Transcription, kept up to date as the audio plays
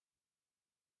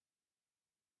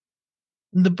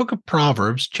In the book of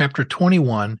Proverbs, chapter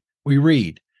 21, we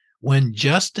read, "When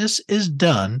justice is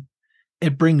done,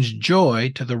 it brings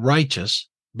joy to the righteous,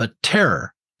 but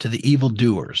terror to the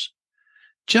evildoers."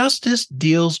 Justice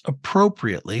deals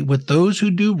appropriately with those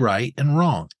who do right and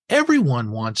wrong.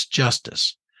 Everyone wants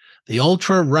justice. The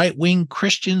ultra right wing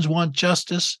Christians want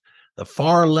justice. The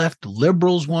far left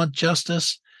liberals want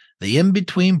justice. The in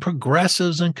between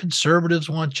progressives and conservatives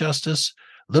want justice.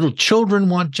 Little children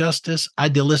want justice.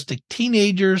 Idealistic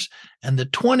teenagers and the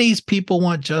 20s people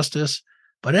want justice.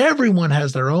 But everyone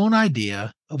has their own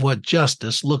idea of what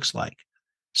justice looks like.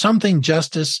 Some think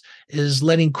justice is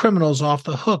letting criminals off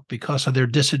the hook because of their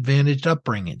disadvantaged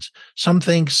upbringings. Some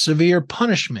think severe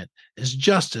punishment is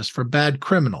justice for bad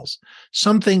criminals.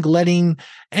 Some think letting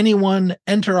anyone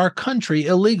enter our country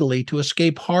illegally to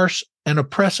escape harsh and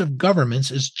oppressive governments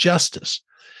is justice.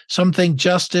 Some think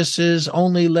justice is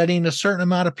only letting a certain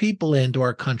amount of people into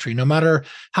our country, no matter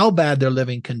how bad their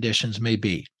living conditions may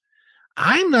be.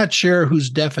 I'm not sure whose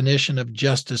definition of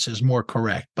justice is more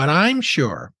correct, but I'm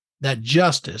sure that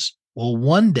justice will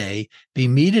one day be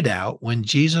meted out when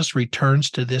Jesus returns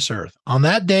to this earth. On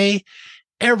that day,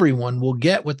 everyone will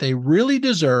get what they really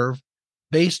deserve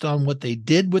based on what they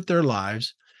did with their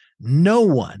lives. No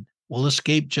one will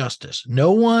escape justice.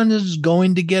 No one is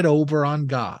going to get over on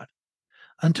God.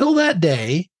 Until that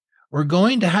day, we're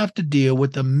going to have to deal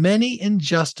with the many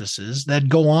injustices that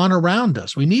go on around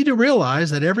us. We need to realize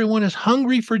that everyone is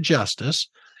hungry for justice.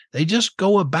 They just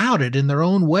go about it in their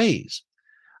own ways.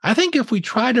 I think if we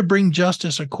try to bring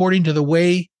justice according to the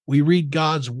way we read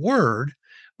God's word,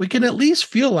 we can at least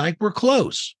feel like we're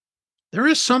close. There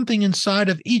is something inside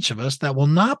of each of us that will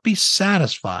not be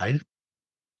satisfied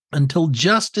until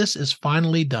justice is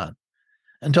finally done,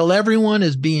 until everyone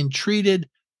is being treated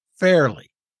fairly.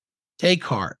 Take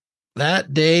heart.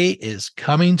 That day is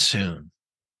coming soon.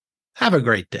 Have a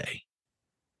great day.